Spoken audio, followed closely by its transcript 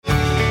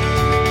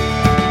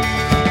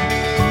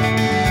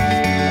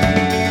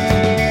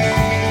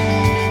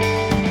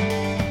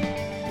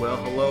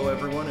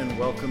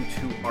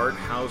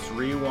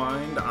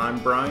Rewind. I'm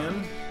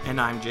Brian.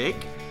 And I'm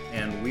Jake.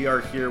 And we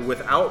are here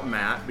without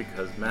Matt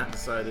because Matt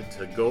decided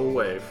to go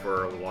away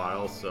for a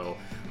while. So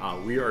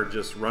we are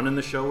just running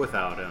the show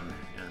without him.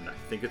 And I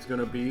think it's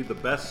going to be the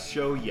best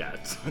show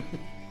yet.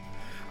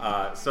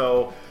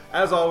 So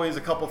as always,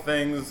 a couple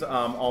things,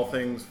 all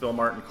things film,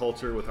 art, and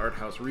culture with Art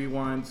House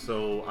Rewind.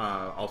 So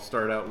I'll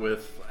start out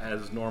with,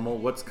 as normal,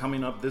 what's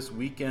coming up this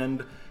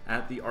weekend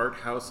at the Art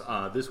House.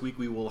 This week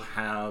we will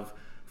have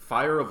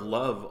Fire of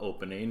Love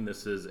opening.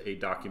 This is a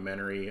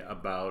documentary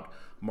about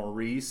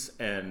Maurice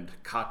and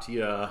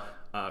Katja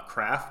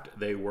Kraft.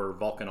 They were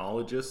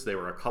volcanologists. They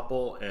were a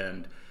couple,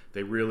 and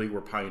they really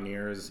were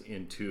pioneers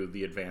into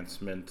the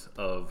advancement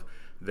of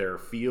their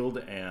field,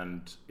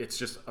 and it's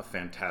just a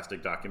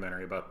fantastic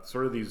documentary about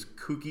sort of these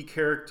kooky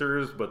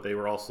characters, but they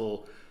were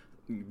also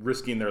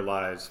risking their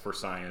lives for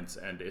science,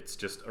 and it's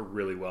just a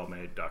really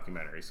well-made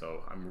documentary,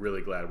 so I'm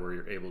really glad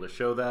we're able to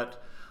show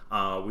that.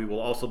 We will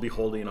also be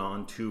holding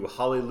on to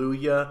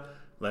Hallelujah,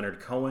 Leonard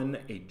Cohen,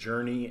 A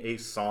Journey, A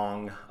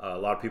Song. A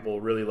lot of people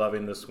really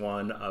loving this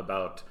one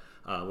about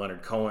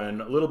Leonard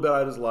Cohen, a little bit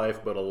about his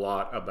life, but a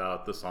lot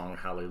about the song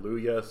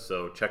Hallelujah,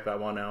 so check that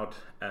one out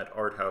at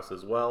Art House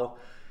as well.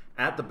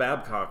 At the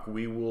Babcock,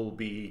 we will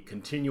be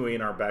continuing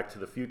our Back to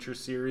the Future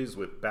series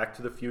with Back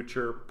to the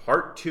Future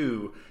Part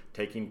 2,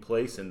 taking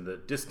place in the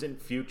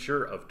distant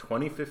future of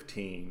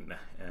 2015.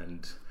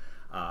 And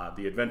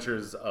the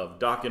adventures of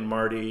Doc and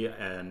Marty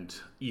and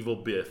Evil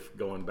Biff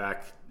going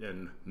back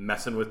and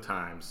messing with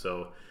time.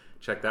 So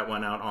check that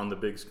one out on the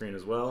big screen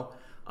as well.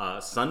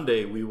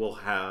 Sunday, we will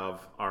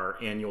have our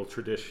annual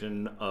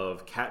tradition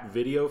of Cat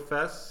Video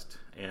Fest,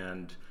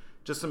 and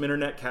just some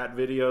internet cat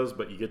videos,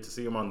 but you get to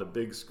see them on the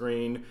big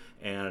screen,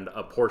 and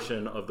a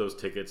portion of those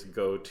tickets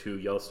go to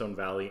Yellowstone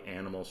Valley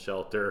Animal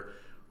Shelter,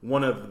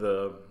 one of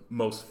the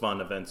most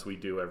fun events we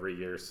do every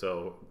year.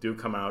 So do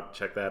come out,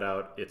 check that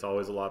out. It's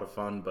always a lot of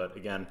fun, but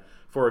again,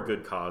 for a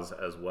good cause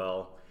as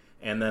well.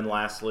 And then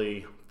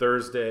lastly,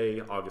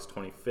 Thursday, August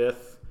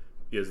 25th,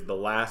 is the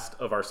last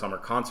of our summer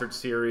concert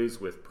series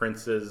with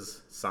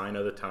Prince's Sign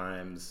of the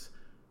Times,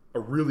 a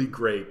really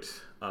great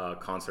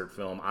concert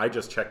film. I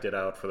just checked it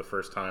out for the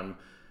first time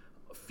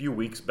a few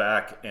weeks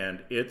back,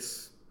 and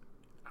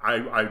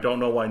I don't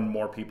know why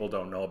more people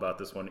don't know about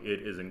this one.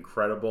 It is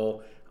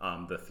incredible.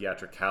 The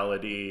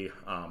theatricality,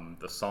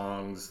 the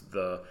songs,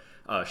 the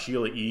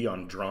Sheila E.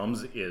 on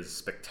drums is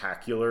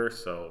spectacular.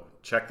 So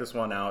check this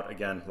one out.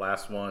 Again,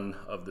 last one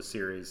of the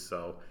series.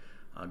 So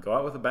go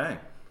out with a bang.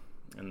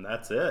 And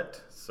that's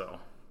it. So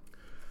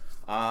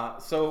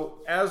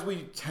as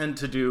we tend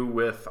to do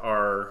with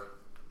our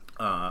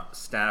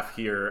staff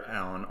here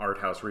on Art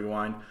House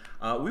Rewind,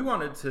 we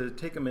wanted to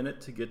take a minute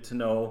to get to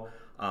know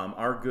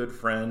our good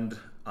friend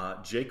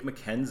Jake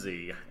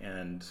McKenzie,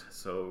 and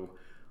so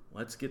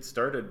let's get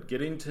started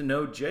getting to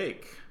know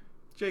Jake.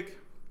 Jake,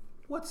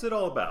 what's it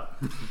all about?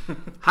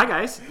 Hi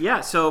guys. Yeah,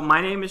 so my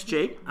name is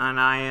Jake, and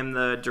I am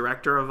the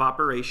Director of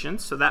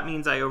Operations, so that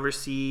means I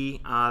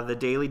oversee the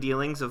daily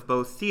dealings of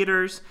both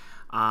theaters.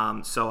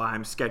 So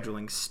I'm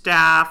scheduling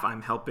staff,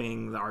 I'm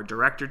helping our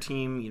director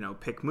team,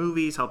 pick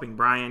movies, helping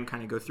Brian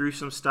kind of go through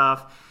some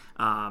stuff,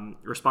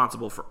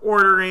 responsible for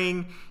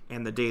ordering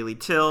and the daily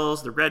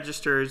tills, the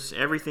registers,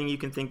 everything you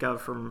can think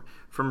of from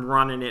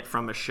running it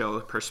from a show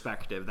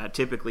perspective. That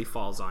typically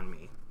falls on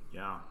me.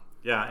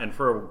 Yeah, and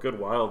for a good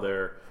while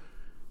there,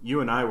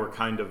 you and I were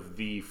kind of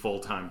the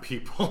full-time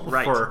people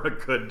right. for a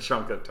good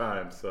chunk of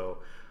time. So,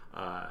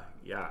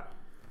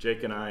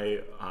 Jake and I,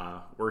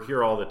 we're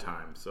here all the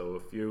time. So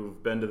if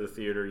you've been to the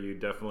theater, you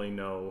definitely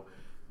know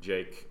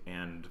Jake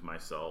and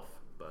myself.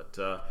 But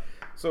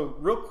so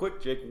real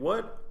quick, Jake,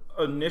 what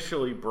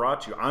initially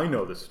brought you? I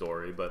know the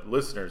story, but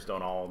listeners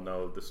don't all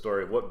know the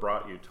story of what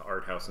brought you to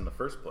Art House in the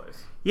first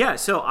place. Yeah,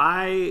 so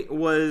I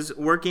was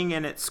working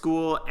in at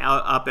school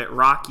up at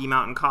Rocky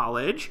Mountain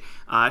College.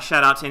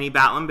 Shout out to any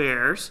Battling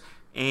Bears.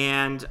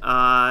 And,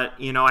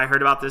 I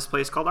heard about this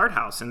place called Art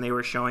House, and they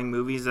were showing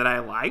movies that I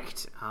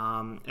liked.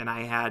 And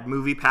I had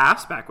Movie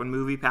Pass back when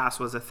Movie Pass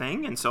was a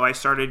thing. And so I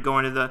started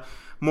going to the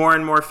more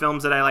and more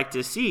films that I liked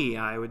to see.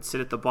 I would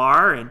sit at the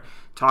bar and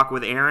talk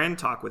with Aaron,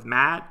 talk with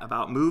Matt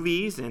about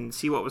movies and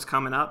see what was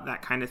coming up,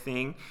 that kind of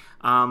thing.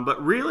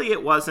 But really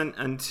it wasn't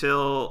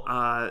until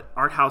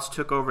Art House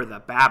took over the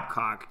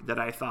Babcock that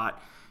I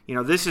thought,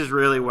 this is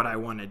really what I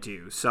want to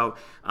do. So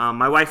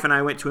my wife and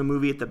I went to a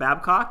movie at the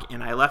Babcock,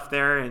 and I left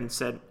there and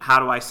said, how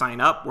do I sign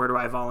up? Where do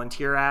I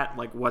volunteer at?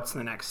 Like, what's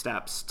the next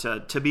steps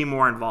to be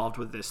more involved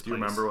with this place? Do you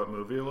remember what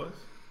movie it was?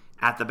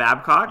 At the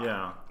Babcock?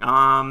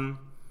 Yeah.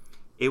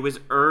 It was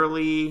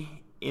early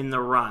in the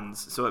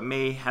runs, so it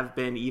may have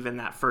been even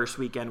that first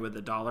weekend with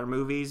the dollar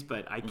movies,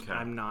 but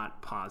I'm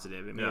not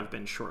positive. It may have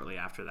been shortly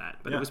after that,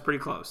 but it was pretty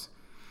close.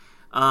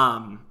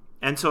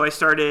 And so I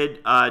started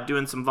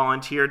doing some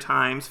volunteer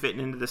times, fitting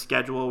into the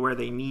schedule where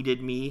they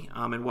needed me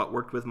and what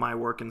worked with my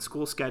work and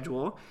school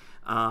schedule.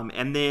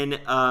 And then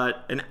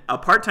a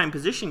part-time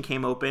position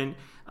came open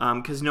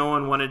because no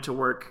one wanted to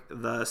work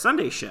the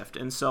Sunday shift.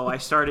 And so I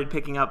started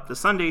picking up the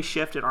Sunday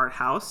shift at Art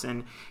House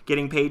and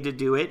getting paid to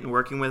do it and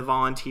working with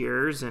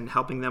volunteers and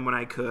helping them when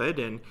I could.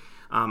 And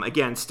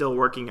again, still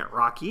working at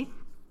Rocky.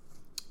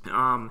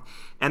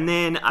 And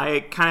then I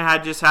kind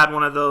of had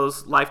one of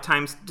those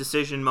lifetime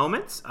decision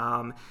moments.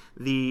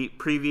 The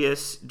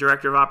previous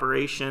director of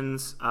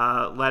operations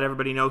let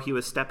everybody know he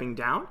was stepping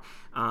down.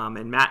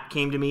 And Matt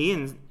came to me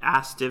and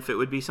asked if it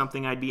would be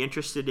something I'd be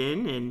interested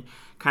in and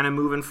kind of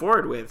moving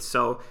forward with.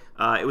 So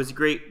it was a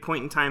great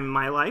point in time in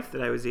my life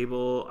that I was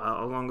able,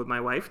 along with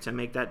my wife, to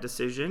make that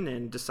decision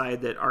and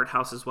decide that Art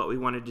House is what we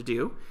wanted to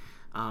do.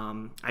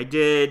 I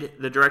did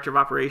the director of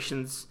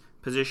operations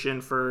position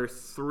for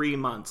 3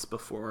 months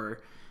before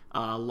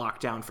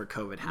lockdown for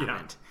COVID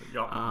happened.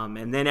 Yeah.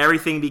 And then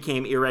everything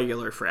became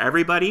irregular for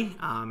everybody.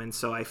 And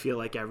so I feel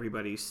like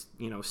everybody's,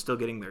 still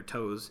getting their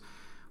toes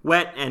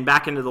wet and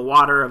back into the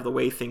water of the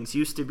way things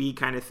used to be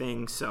kind of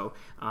thing. So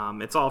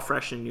it's all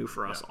fresh and new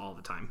for us all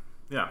the time.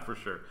 Yeah, for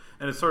sure.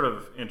 And it's sort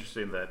of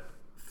interesting that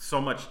so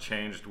much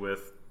changed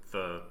with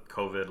the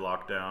COVID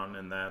lockdown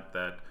and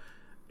that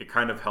it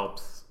kind of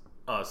helps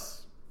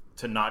us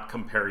to not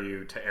compare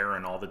you to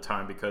Aaron all the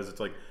time, because it's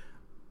like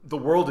the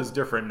world is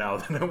different now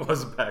than it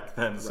was back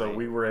then. So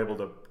we were able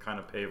to kind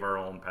of pave our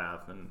own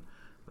path and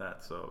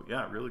that. So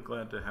yeah, really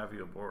glad to have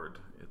you aboard.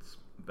 It's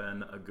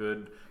been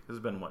it's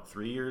been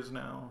 3 years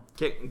now?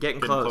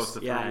 Getting close to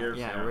 3 years. years.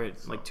 Yeah, we're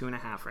at like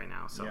 2.5 right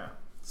now. So. Yeah.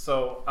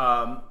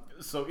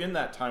 So in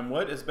that time,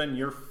 what has been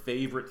your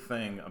favorite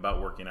thing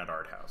about working at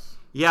Art House?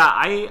 Yeah,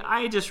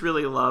 I just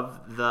really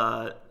love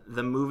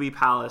the movie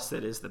palace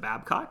that is the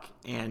Babcock,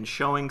 and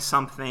showing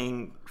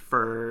something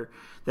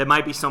that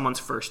might be someone's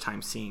first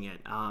time seeing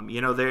it.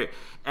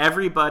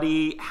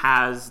 Everybody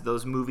has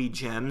those movie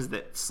gems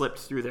that slipped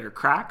through their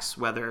cracks,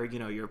 whether,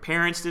 your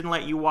parents didn't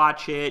let you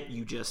watch it,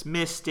 you just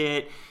missed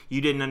it,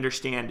 you didn't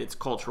understand its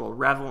cultural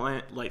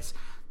relevance.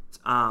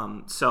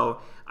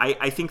 So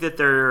I think that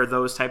there are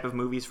those type of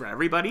movies for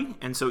everybody.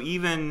 And so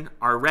even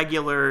our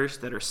regulars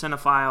that are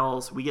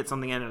cinephiles, we get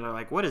something in and they're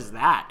like, what is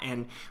that?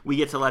 And we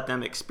get to let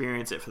them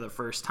experience it for the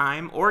first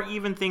time, or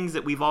even things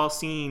that we've all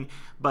seen,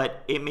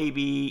 but it may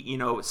be,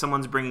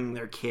 someone's bringing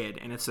their kid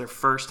and it's their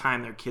first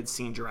time their kid's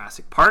seen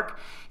Jurassic Park,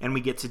 and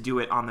we get to do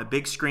it on the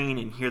big screen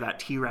and hear that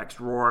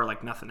T-Rex roar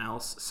like nothing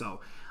else.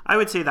 So I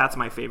would say that's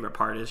my favorite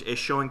part is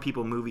showing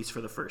people movies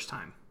for the first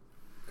time.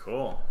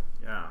 Cool.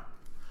 Yeah.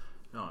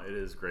 No, it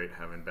is great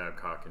having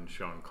Babcock and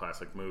showing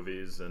classic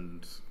movies,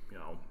 and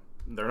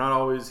they're not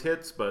always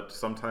hits, but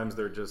sometimes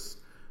they're just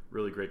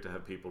really great to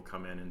have people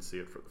come in and see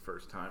it for the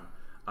first time.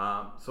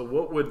 So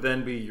what would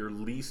then be your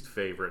least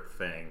favorite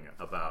thing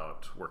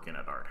about working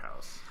at Art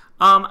House?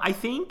 I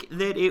think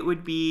that it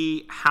would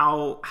be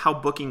how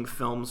booking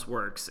films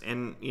works,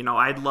 and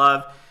I'd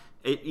love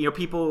it.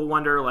 People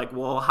wonder like,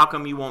 well, how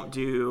come you won't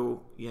do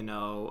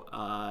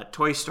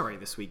Toy Story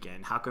this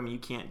weekend? How come you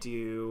can't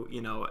do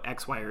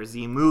X, Y, or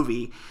Z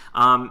movie?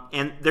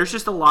 And there's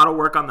just a lot of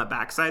work on the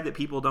backside that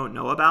people don't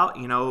know about.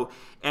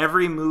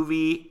 Every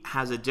movie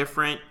has a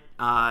different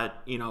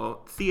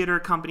theater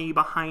company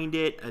behind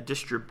it, a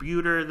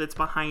distributor that's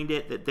behind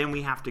it, that then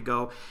we have to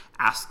go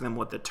ask them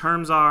what the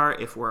terms are,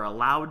 if we're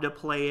allowed to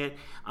play it.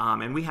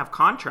 And we have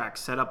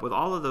contracts set up with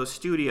all of those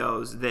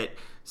studios that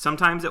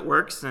sometimes it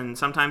works and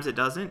sometimes it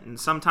doesn't. And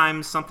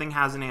sometimes something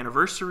has an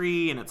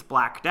anniversary and it's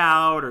blacked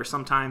out, or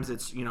sometimes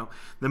it's,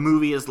 the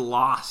movie is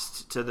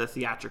lost to the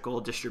theatrical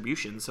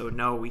distribution. So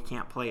no, we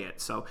can't play it.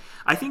 So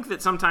I think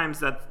that sometimes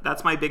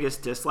that's my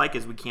biggest dislike,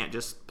 is we can't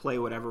just play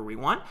whatever we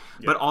want.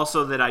 Yep. But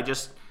also that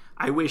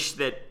I wish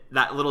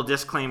that little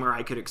disclaimer,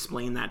 I could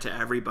explain that to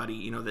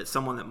everybody, that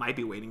someone that might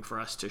be waiting for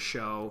us to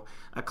show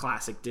a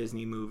classic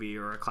Disney movie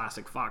or a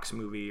classic Fox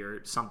movie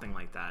or something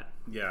like that.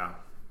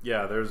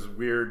 Yeah, there's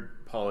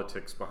weird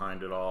politics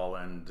behind it all,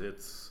 and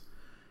it's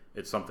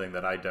something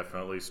that I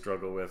definitely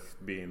struggle with,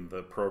 being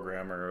the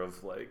programmer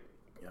of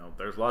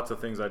there's lots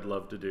of things I'd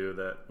love to do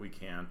that we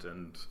can't,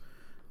 and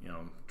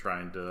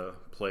trying to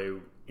play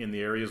in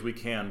the areas we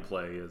can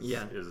play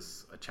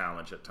is a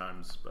challenge at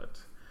times, but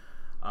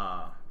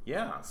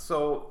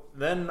so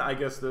then I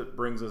guess that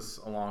brings us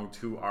along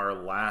to our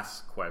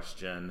last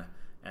question,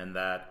 and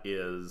that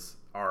is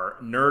our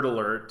Nerd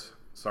Alert.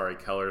 Sorry,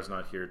 Keller's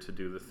not here to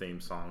do the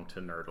theme song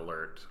to Nerd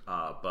Alert,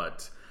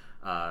 but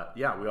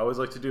we always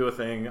like to do a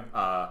thing.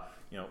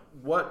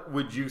 What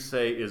would you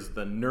say is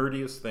the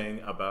nerdiest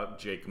thing about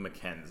Jake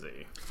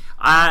McKenzie?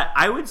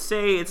 I would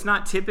say it's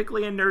not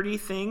typically a nerdy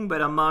thing,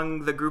 but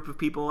among the group of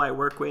people I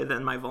work with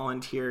and my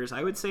volunteers,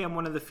 I would say I'm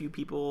one of the few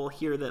people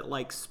here that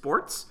likes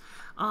sports.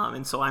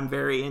 And so I'm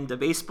very into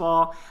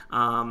baseball.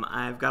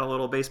 I've got a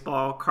little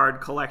baseball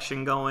card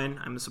collection going.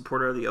 I'm a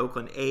supporter of the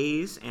Oakland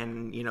A's,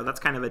 and that's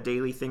kind of a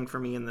daily thing for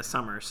me in the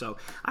summer. So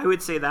I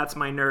would say that's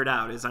my nerd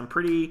out, is I'm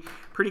pretty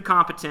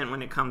competent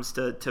when it comes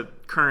to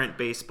current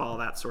baseball,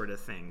 that sort of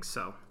thing.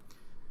 So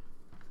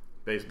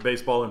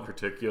Baseball in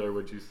particular,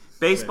 would you say?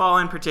 Baseball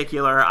in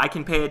particular, I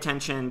can pay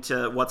attention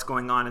to what's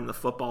going on in the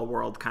football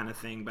world kind of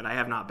thing, but I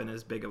have not been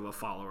as big of a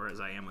follower as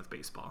I am with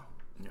baseball.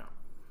 Yeah.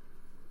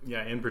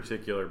 Yeah, in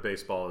particular,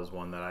 baseball is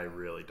one that I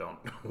really don't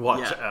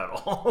watch at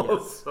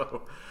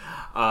all.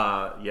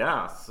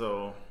 Yeah.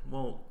 So,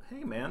 well,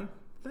 hey, man,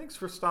 thanks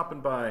for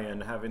stopping by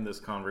and having this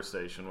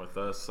conversation with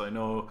us. I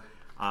know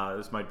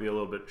this might be a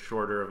little bit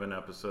shorter of an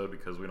episode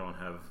because we don't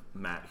have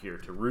Matt here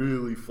to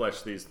really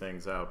flesh these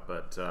things out,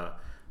 but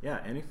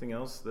anything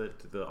else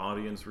that the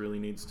audience really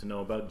needs to know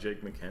about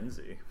Jake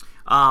McKenzie?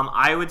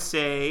 I would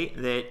say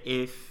that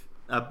if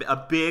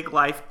a big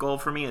life goal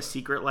for me, a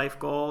secret life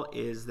goal,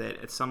 is that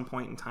at some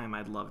point in time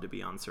I'd love to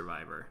be on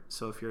Survivor.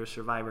 So if you're a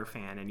Survivor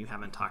fan and you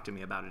haven't talked to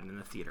me about it in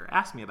the theater,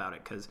 ask me about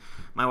it, because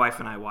my wife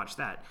and I watch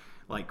that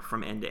like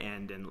from end to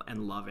end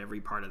and love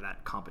every part of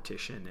that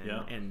competition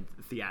and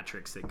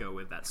theatrics that go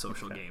with that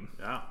social game.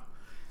 Yeah.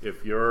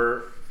 If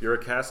you're a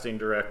casting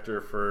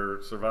director for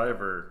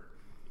Survivor,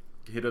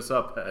 hit us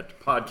up at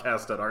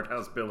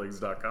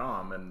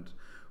podcast@arthousebillings.com and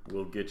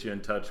we'll get you in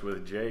touch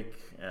with Jake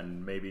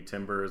and maybe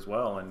Timber as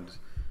well and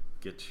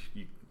get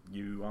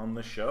you on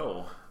the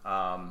show.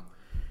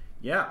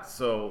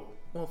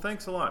 Well,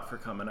 thanks a lot for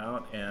coming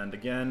out. And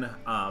again,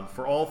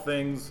 for all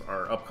things,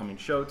 our upcoming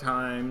show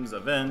times,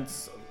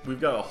 events,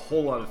 we've got a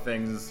whole lot of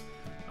things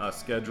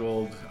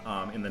scheduled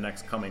in the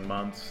next coming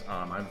months.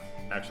 I've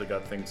actually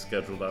got things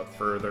scheduled out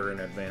further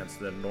in advance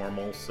than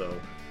normal, so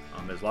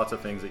there's lots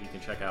of things that you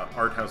can check out.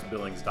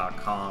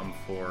 arthousebillings.com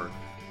for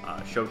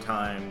show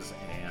times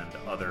and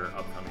other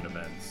upcoming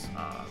events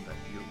that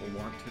you will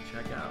want to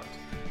check out.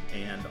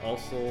 And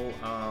also,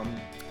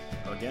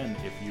 again,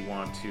 if you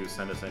want to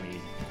send us any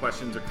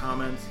questions or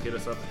comments, hit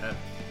us up at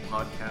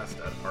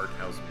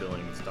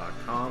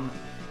podcast@arthousebillings.com.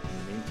 In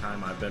the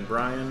meantime, I've been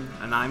Brian.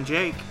 And I'm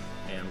Jake.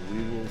 And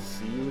we will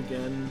see you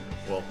again.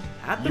 Well,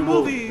 at the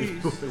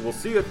movies. We'll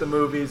see you at the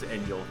movies,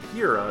 and you'll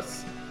hear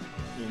us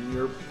in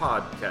your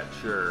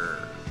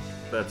podcatcher.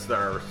 That's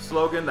our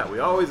slogan that we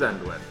always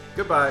end with.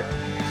 Goodbye.